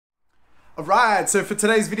Alright, so for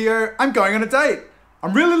today's video, I'm going on a date.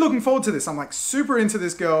 I'm really looking forward to this. I'm like super into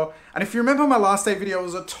this girl. And if you remember my last date video, it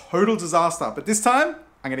was a total disaster. But this time,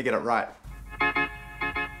 I'm gonna get it right.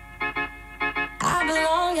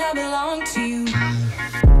 I belong to you.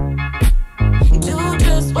 Do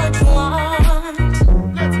just what you want.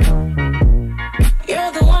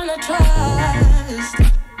 You're the one I trust.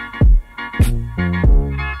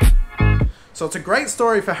 So it's a great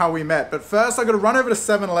story for how we met, but first I gotta run over to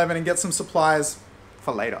 7-Eleven and get some supplies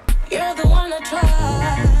for later. You're the one I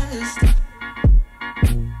trust.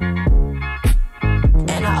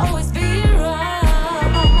 And I always be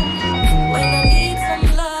around when I need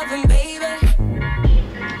some loving, baby.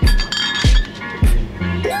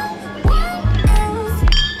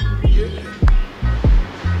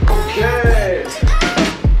 Okay.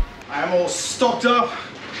 I am all stocked up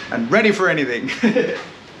and ready for anything.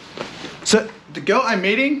 So the girl I'm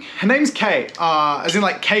meeting, her name's Kay, as in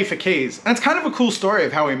like K for keys. And it's kind of a cool story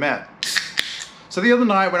of how we met. So the other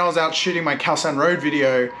night when I was out shooting my Khao San Road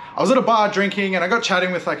video, I was at a bar drinking and I got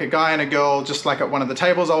chatting with like a guy and a girl just like at one of the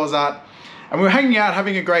tables I was at. And we were hanging out,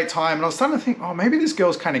 having a great time. And I was starting to think, oh, maybe this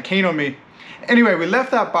girl's kind of keen on me. Anyway, we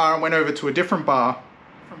left that bar and went over to a different bar.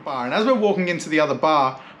 And as we're walking into the other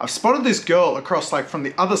bar, I've spotted this girl across like from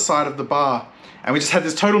the other side of the bar. And we just had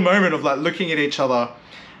this total moment of like looking at each other.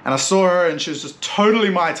 And I saw her and she was just totally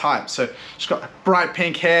my type. So she's got like bright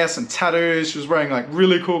pink hair, some tattoos. She was wearing like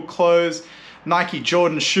really cool clothes, Nike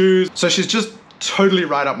Jordan shoes. So she's just totally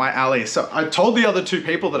right up my alley. So I told the other two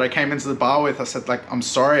people that I came into the bar with, I said like, I'm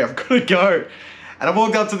sorry, I've got to go. And I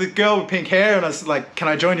walked up to the girl with pink hair and I said like, can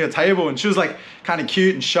I join your table? And she was like kind of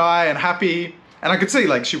cute and shy and happy. And I could see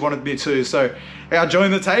like she wanted me to. So yeah, I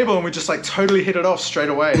joined the table and we just like totally hit it off straight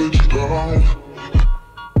away.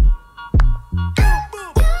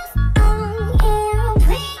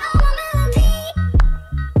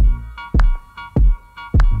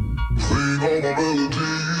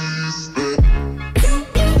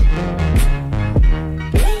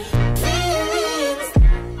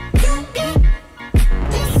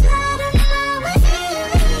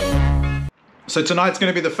 So tonight's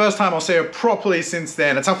gonna be the first time I'll see her properly since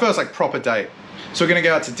then. It's our first like proper date. So we're gonna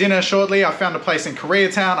go out to dinner shortly. I found a place in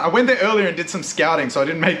Koreatown. I went there earlier and did some scouting so I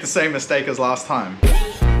didn't make the same mistake as last time.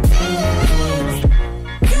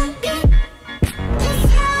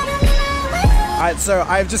 Alright, so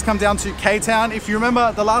I've just come down to K-Town. If you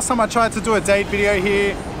remember, the last time I tried to do a date video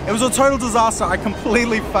here, it was a total disaster. I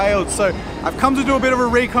completely failed. So I've come to do a bit of a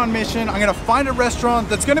recon mission. I'm gonna find a restaurant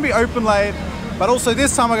that's gonna be open late, but also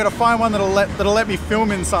this time I gotta find one that'll let me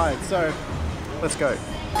film inside. So let's go.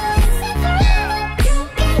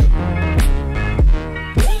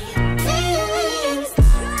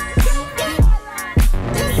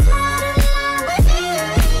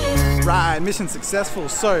 Right, mission successful.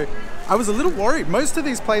 So I was a little worried. Most of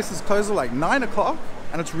these places close at like 9 o'clock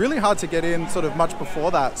and it's really hard to get in sort of much before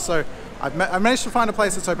that. So I managed to find a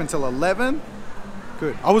place that's open till 11.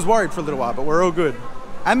 Good. I was worried for a little while, but we're all good.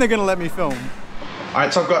 And they're gonna let me film. All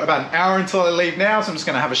right, so I've got about an hour until I leave now. So I'm just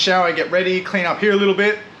gonna have a shower, get ready, clean up here a little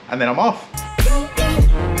bit, and then I'm off.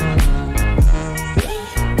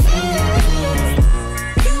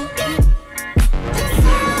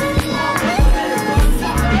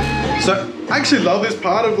 So I actually love this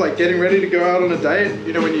part of like getting ready to go out on a date.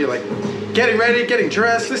 You know, when you're like getting ready, getting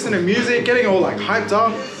dressed, listening to music, getting all like hyped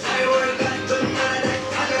up.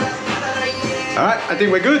 All right, I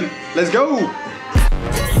think we're good. Let's go.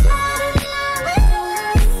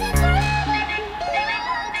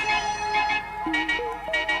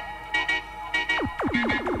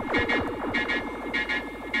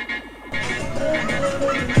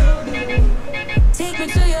 Take me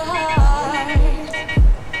to your heart.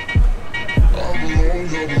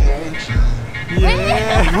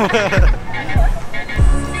 Yeah.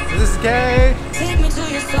 This is Kay. Take me to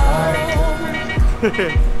your soul. We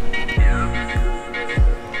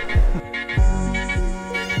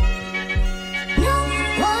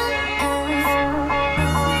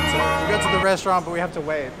got to the restaurant, but we have to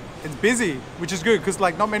wait. It's busy, which is good because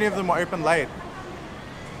like not many of them are open late.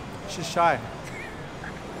 She's shy.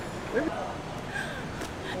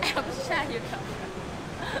 I'm shy, you know.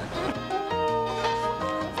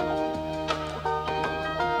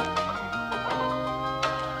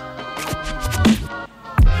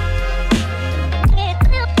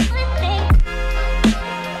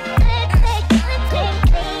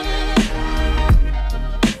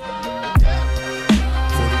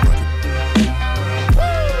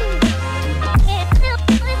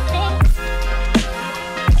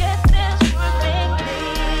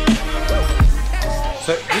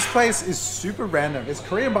 So this place is super random. It's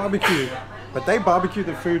Korean barbecue, But they barbecue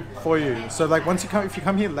the food for you. So like once you come, if you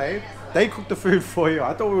come here late, they cook the food for you.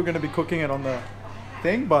 I thought we were going to be cooking it on the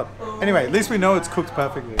thing, but anyway, at least we know it's cooked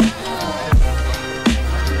perfectly.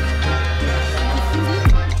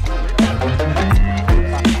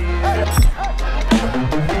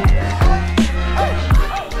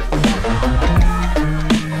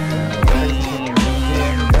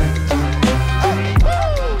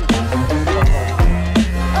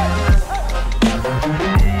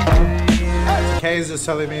 Kay is just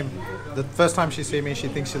telling me the first time she sees me, she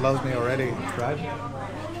thinks she loves me already, right?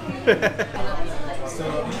 So,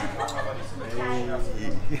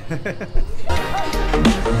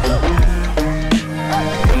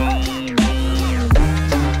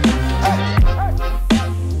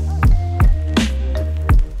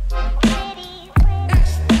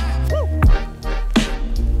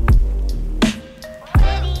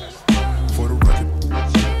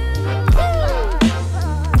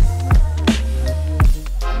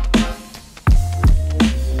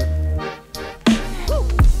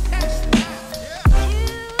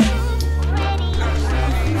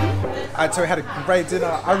 alright, so we had a great dinner.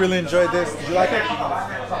 I really enjoyed this. Did you like it?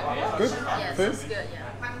 Good? Yes, Food? it's good,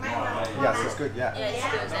 yeah. Yes, it's good, yeah. Yeah,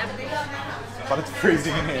 it's good. Everything. But it's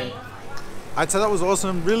freezing in here. I'd say that was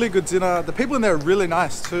awesome. Really good dinner. The people in there are really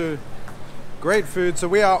nice too. Great food. So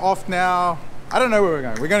we are off now. I don't know where we're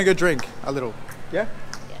going. We're going to go drink a little. Yeah?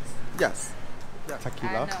 Yes. Yes. Yeah.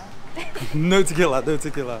 Tequila. No. No tequila. No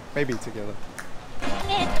tequila. Maybe tequila.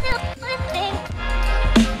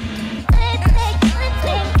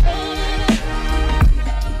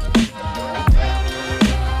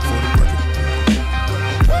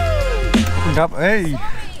 Up. Hey,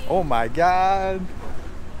 oh my god.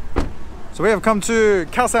 So we have come to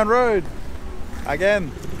Khao San Road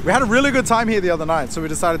again. We had a really good time here the other night, so we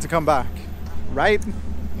decided to come back, right?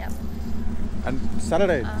 Yep. And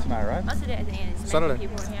Saturday tonight, right? Saturday, I think it is. Saturday. Many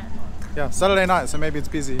people here. Yeah, Saturday night, so maybe it's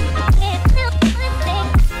busy.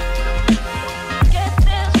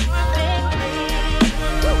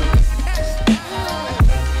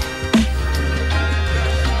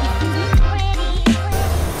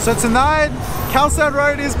 So tonight, Khao San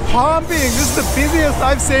Road is pumping. This is the busiest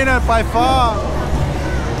I've seen it by far.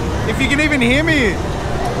 If you can even hear me,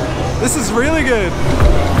 this is really good.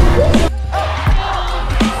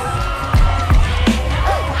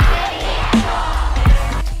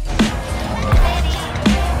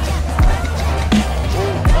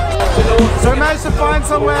 So we managed to find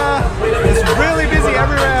somewhere. It's really busy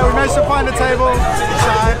everywhere. We managed to find a table.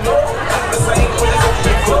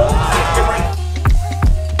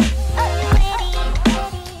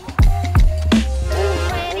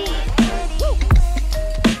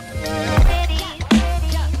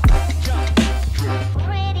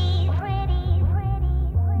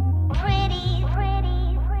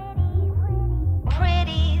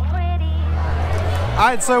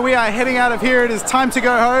 Alright, so we are heading out of here. It is time to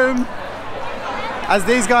go home, as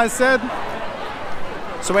these guys said.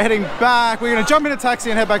 So we're heading back. We're gonna jump in a taxi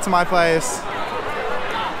and head back to my place.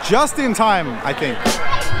 Just in time, I think.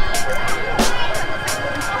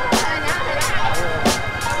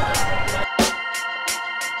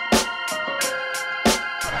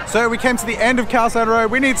 So we came to the end of Khao San Road.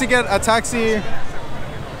 We need to get a taxi,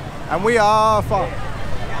 and we are fucked.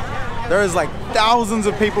 There is like thousands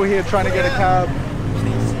of people here trying to get a cab.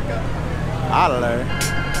 I don't know.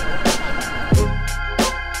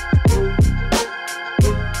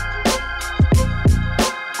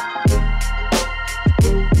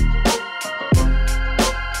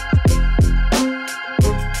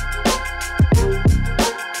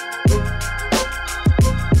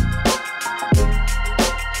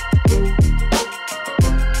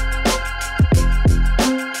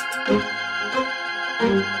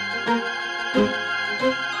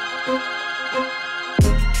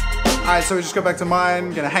 Alright, so we just got back to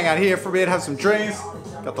mine. Gonna hang out here for a bit, have some drinks.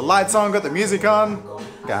 Got the lights on, got the music on.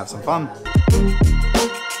 Gonna have some fun.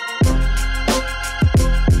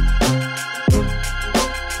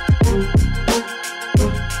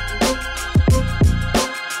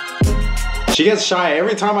 She gets shy.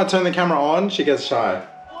 Every time I turn the camera on, she gets shy.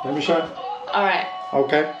 Don't be shy. Alright.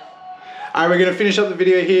 Okay. Alright, we're gonna finish up the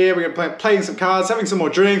video here. We're gonna playing some cards, having some more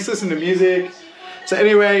drinks, listening to music. So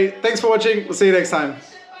anyway, thanks for watching. We'll see you next time.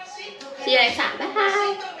 See you next time.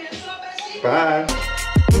 Bye. Bye.